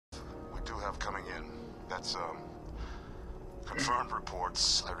have coming in. That's, confirmed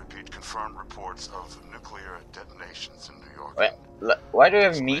reports, I repeat, confirmed reports of nuclear detonations in New York. Wait, why do you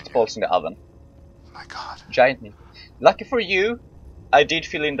have meatballs in the oven? My God. Giant meat. Lucky for you, I did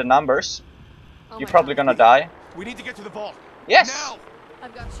fill in the numbers. You're probably gonna die. We need to get to the vault. Yes! Now!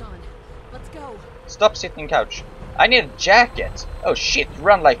 I've got Sean. Let's go. Stop sitting couch. I need a jacket. Oh shit,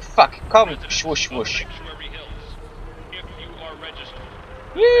 run like fuck. Come, swoosh swoosh.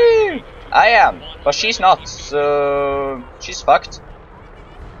 Woo! I am, but she's not, so she's fucked.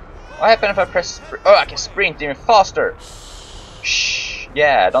 What happens if I press oh, I can sprint even faster. Shh.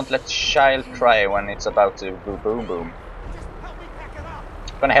 Yeah, don't let the child cry when it's about to go boom boom.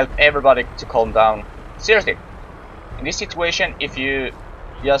 Gonna help everybody to calm down. Seriously, in this situation, if you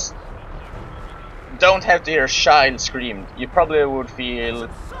just don't have to hear a child scream, you probably would feel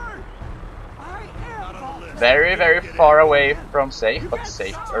very, very far away from safe, but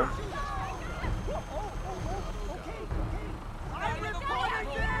safer.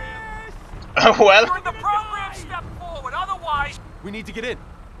 Well, You're in the program, step forward, otherwise... We need to get in.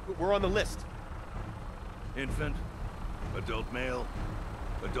 We're on the list. Infant, adult male,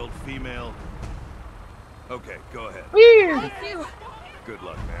 adult female. Okay, go ahead. Thank you. Good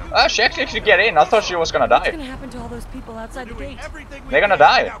luck, man. oh, she actually could get in. I thought she was gonna What's die. gonna happen to all those people outside the gate? They're gonna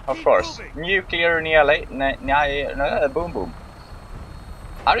die, of course. Nuclear annihilation. Boom boom.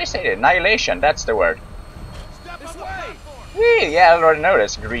 How do you say it? Annihilation, that's the word. This way! Yeah, I already know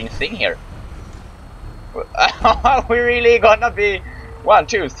this green thing here. Are we really gonna be 1,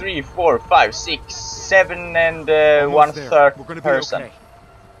 2, 3, 4, 5, 6, 7 and one third We're gonna be person? okay.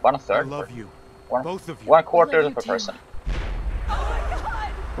 1/3. I love you. Both of you. 1/4 of a person.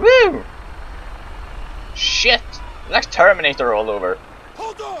 Woo! Shit! Like Terminator all over.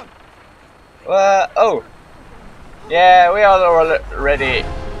 Hold on! Oh. Yeah, we are already.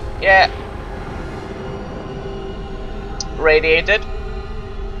 Yeah. Radiated.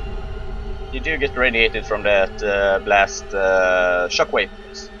 You do get radiated from that blast shockwave.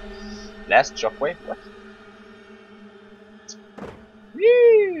 Blast shockwave? What?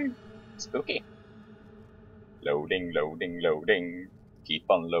 Woo! Spooky. Loading, loading, loading. Keep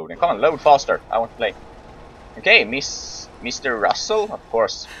on loading. Come on, load faster. I want to play. Okay, Mr. Russell, of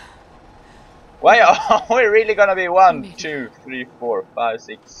course. Why are we really gonna be 1, 2, 3, 4, 5,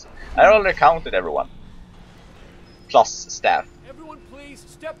 6? I already counted everyone. Plus staff. Everyone please,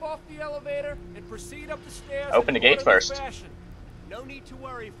 step off the elevator and proceed up the stairs. Open the gate first. No need to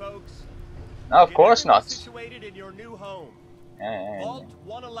worry, folks. No, of course not. Situated in your new home. Yeah. Vault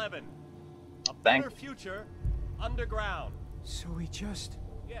 111. A Thank- better future underground. So we just...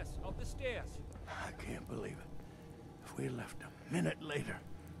 Yes, up the stairs. I can't believe it. If we left a minute later,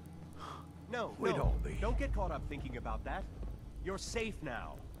 No, we'd no, all be. don't get caught up thinking about that. You're safe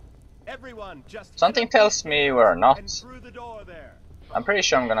now. Everyone just... Something tells me we're not. And through the door there. I'm pretty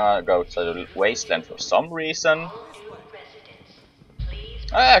sure I'm gonna go to the wasteland for some reason.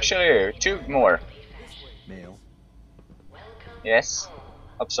 Actually, 2 more. male. Yes.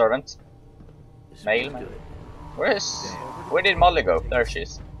 Observant. Male. Where did Molly go? There she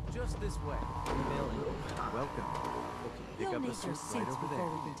is. Just this way. Welcome. We'll make your suits before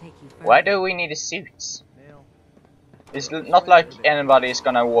we can take you further. Why do we need the suits? Male. It's not like anybody is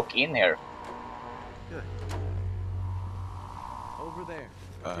gonna walk in here. Good. Over there.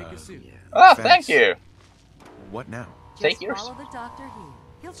 Take a suit. Yeah. Oh, Thanks. thank you. What now? Take Just yours. follow the doctor here.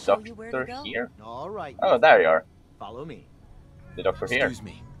 He'll show you where to Doctor go. here? All right. Oh, there you are. Follow me. The doctor here. Excuse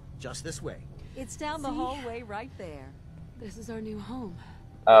me. Just this way. It's down the hallway right there. This is our new home.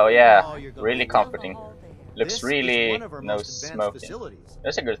 Oh yeah, Oh, you're going really Down the comforting. hall there. Looks This really is one of our no most advanced smoking. facilities.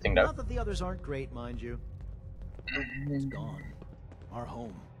 That's a good thing though. Not that the others aren't great, mind you. It's gone. Our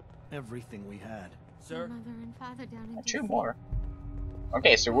home. Everything we had. Sir, Mother and father down in 2 DC. more.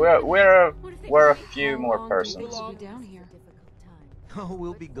 Okay, so we're What if they a find few how more long persons. we'll be down here? Oh,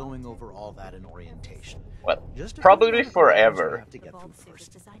 we'll be going over all that in orientation. Well, Just a few probably medical items forever. we have to The get through vault suit is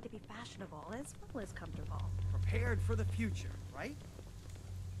first. designed to be fashionable as well as comfortable. Prepared for the future, right?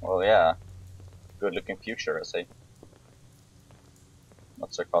 Well, yeah. Good looking future, I say.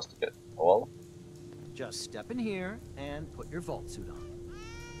 Not sarcastic at all. Just step in here and put your vault suit on.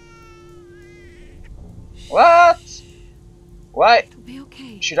 What? Why? It'll be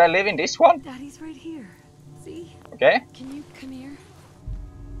okay. Should I live in this one? Daddy's right here. See? Okay. Can you come here?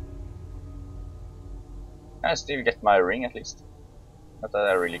 I still get my ring at least. Not that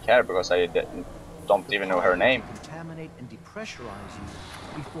I really care because I don't even know her name. Contaminate and depressurize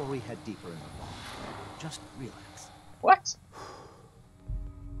you before we head deeper in the vault. Just relax. What?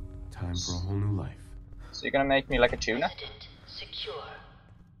 Time for a whole new life. So you're gonna make me like a tuna?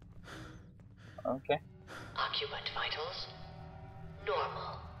 Okay. Occupant vitals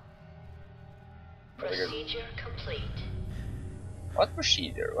normal. Very good. Procedure complete. What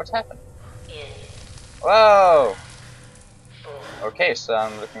procedure? What happened? In Whoa! 4, Okay, so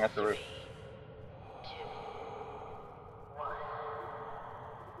I'm looking at the roof. 3, 2,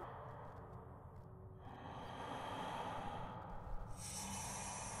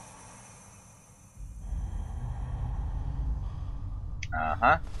 1.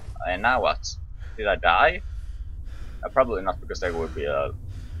 Uh-huh. And now what? Did I die? Probably not, because that would be a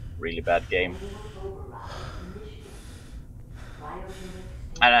really bad game.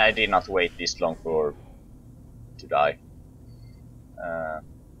 And I did not wait this long for to die.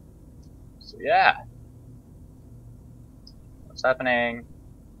 So yeah. What's happening?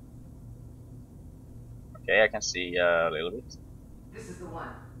 Okay, I can see a little bit. This is the one.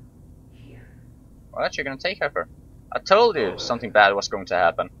 Here. What? You're gonna take her for? I told you something bad was going to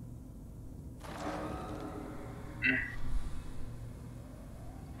happen.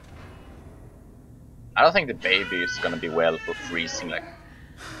 I don't think the baby is gonna be well for freezing. Like,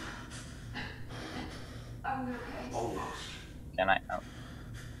 can I? Oh.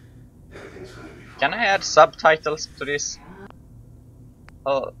 Can I add subtitles to this?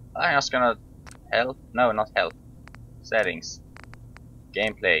 Oh, I'm just gonna help. No, not help. Settings.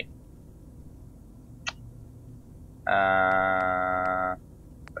 Gameplay.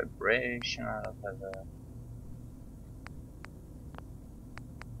 Vibration. I don't have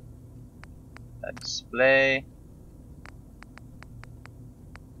a display.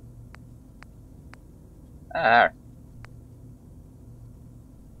 There.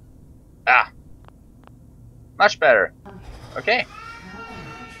 Ah. Much better. Okay.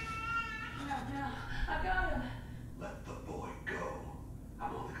 Let the boy go.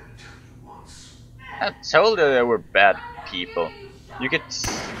 I'm only gonna tell you once. I told you they were bad people. You could.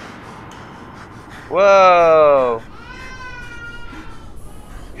 Whoa!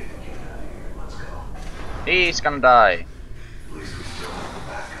 Get the kid out of here. Let's go. He's gonna die. At least we still have the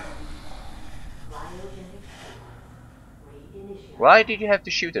backup. Why did you have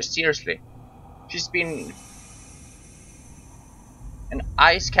to shoot her? Seriously. She's been an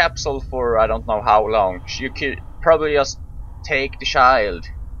ice capsule for I don't know how long. You could probably just take the child.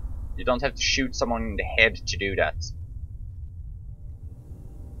 You don't have to shoot someone in the head to do that.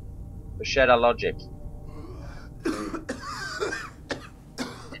 The Sheda logic.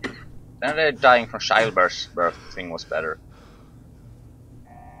 Then the dying from childbirth thing was better.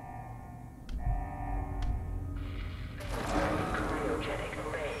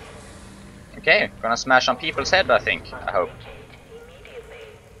 Okay, gonna smash on people's head, I think. I hope.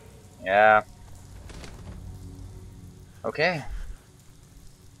 Yeah. Okay.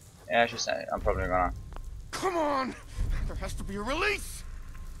 Yeah, she said I'm probably gonna. Come on! There has to be a release!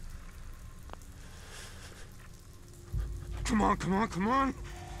 Come on, come on, come on!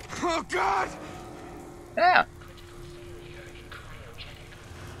 Oh, God! Yeah.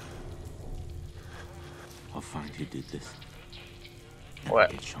 I'll find who did this.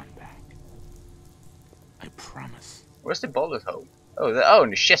 What? Get Sean back. I promise. Where's the bullet hole? Oh, in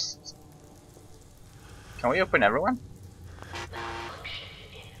the chest. Can we open everyone?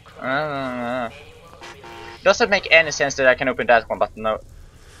 Doesn't make any sense that I can open that one, but no,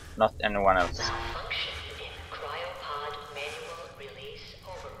 not anyone else.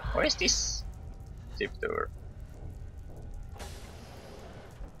 Where is this tip door?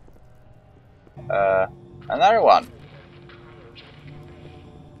 Another one.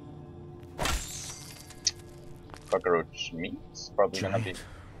 Cockroach meat? Probably gonna be.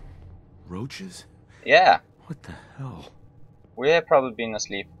 Roaches? Yeah. What the hell? We have probably been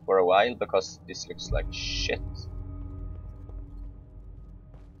asleep for a while because this looks like shit.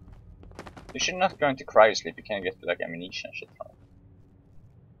 You should not go into cryo sleep, you can get like ammunition shit from it.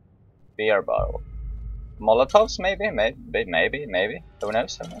 Beer bottle. Molotovs maybe? Maybe. Who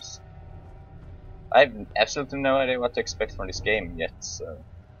knows? I have absolutely no idea what to expect from this game yet, so...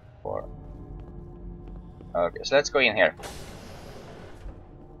 Okay, so let's go in here.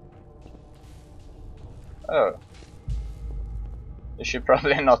 Oh. You should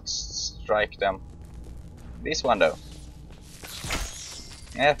probably not strike them. This one though.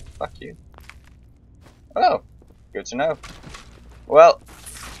 Yeah, fuck you. Oh, good to know. Well.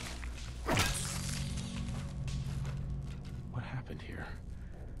 What happened here?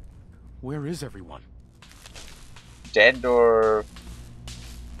 Where is everyone? Dead or...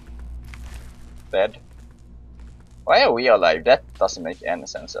 dead? Why are we alive? That doesn't make any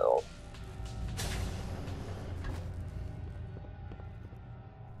sense at all.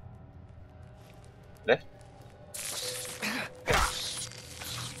 Left?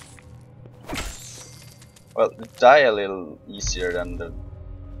 Well, die a little easier than the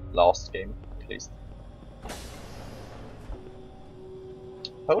last game, at least.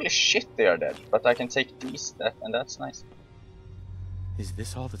 Holy shit, they are dead, but I can take these, and that's nice. Is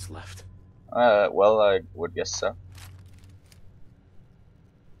this all that's left? Well, I would guess so.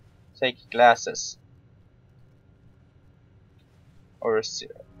 Take glasses. Or a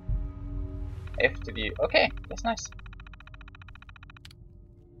zero. F to view. Okay, that's nice.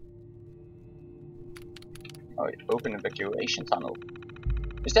 Oh, open evacuation tunnel.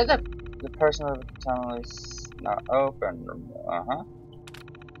 Is that the personal tunnel is now open? Uh-huh.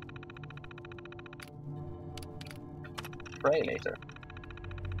 Pray later.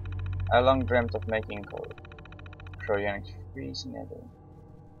 I long dreamt of making cryonic freezing ever.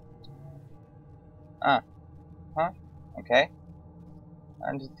 Ah, huh? Okay.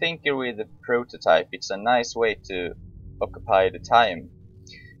 And to tinker with the prototype, it's a nice way to occupy the time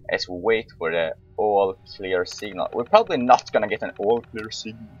as we wait for the all clear signal. We're probably not gonna get an all clear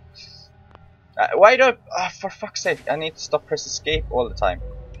signal. Why do I, for fuck's sake, I need to stop press escape all the time.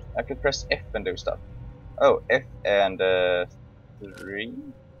 I could press F and do stuff. Oh, F and 3?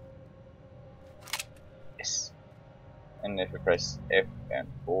 Yes. And if we press F and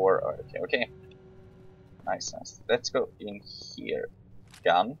 4, okay. Nice. Let's go in here.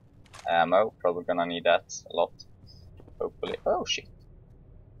 Gun, ammo, probably gonna need that a lot. Hopefully. Oh shit.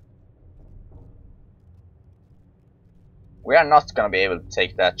 We are not gonna be able to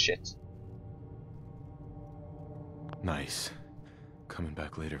take that shit. Nice. Coming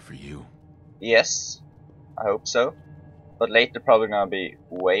back later for you. Yes, I hope so. But later probably gonna be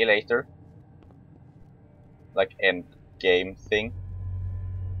way later. Like end game thing.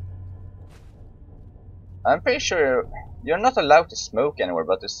 I'm pretty sure you're not allowed to smoke anywhere,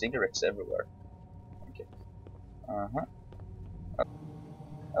 but there's cigarettes everywhere. Okay.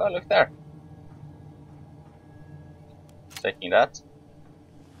 Oh, look there. Taking that.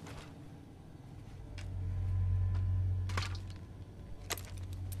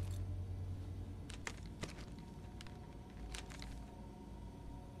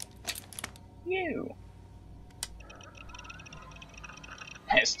 You.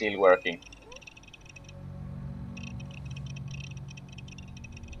 Still working.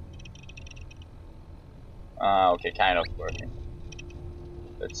 Okay, kind of working.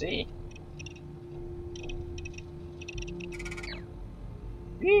 Let's see.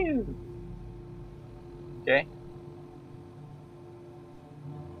 Whew. Okay.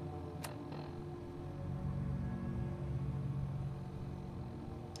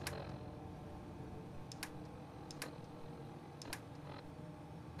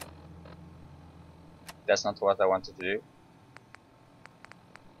 That's not what I wanted to do.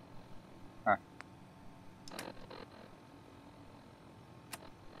 Huh.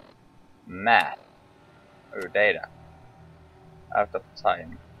 Math. Or data. Out of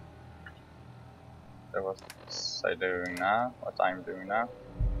time. That was I doing now. What I'm doing now.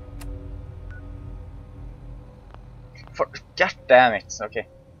 God damn it. Okay.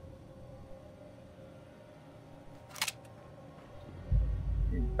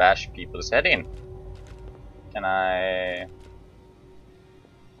 Bash people's head in. Can I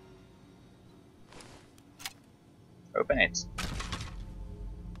open it?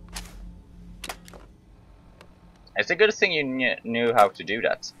 It's a good thing you knew how to do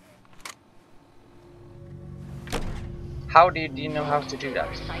that. How did you know how to do that?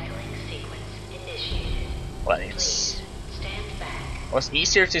 Well, it was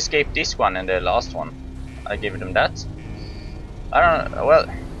easier to escape this one than the last one. I give them that. I don't know. Well,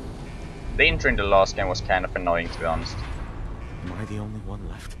 the intro in the last game was kind of annoying, to be honest. Am I the only one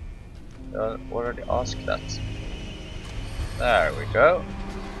left? Already asked that. There we go.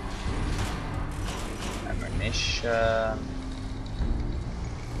 Ammunition.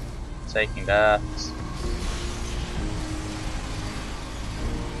 Taking that.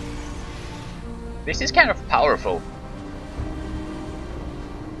 This is kind of powerful.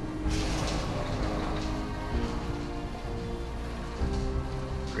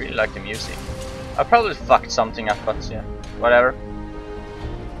 Really like the music. I probably fucked something up, but yeah, whatever.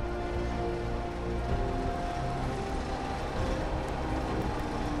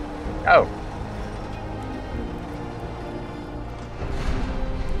 Oh.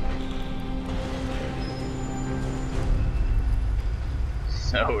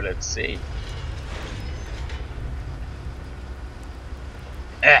 So let's see.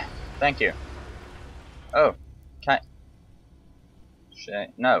 Thank you. Oh,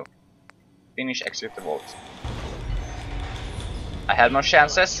 no. Finish exit the vault. I had more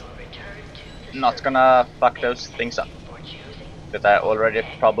chances. Not gonna fuck those things up. That I already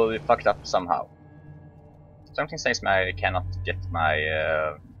probably fucked up somehow. Something says I cannot get my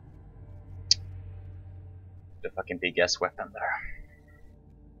the fucking big ass weapon there.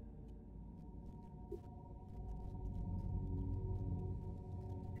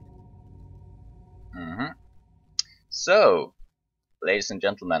 So, ladies and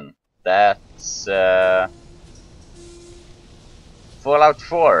gentlemen, that's Fallout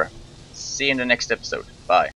 4. See you in the next episode. Bye.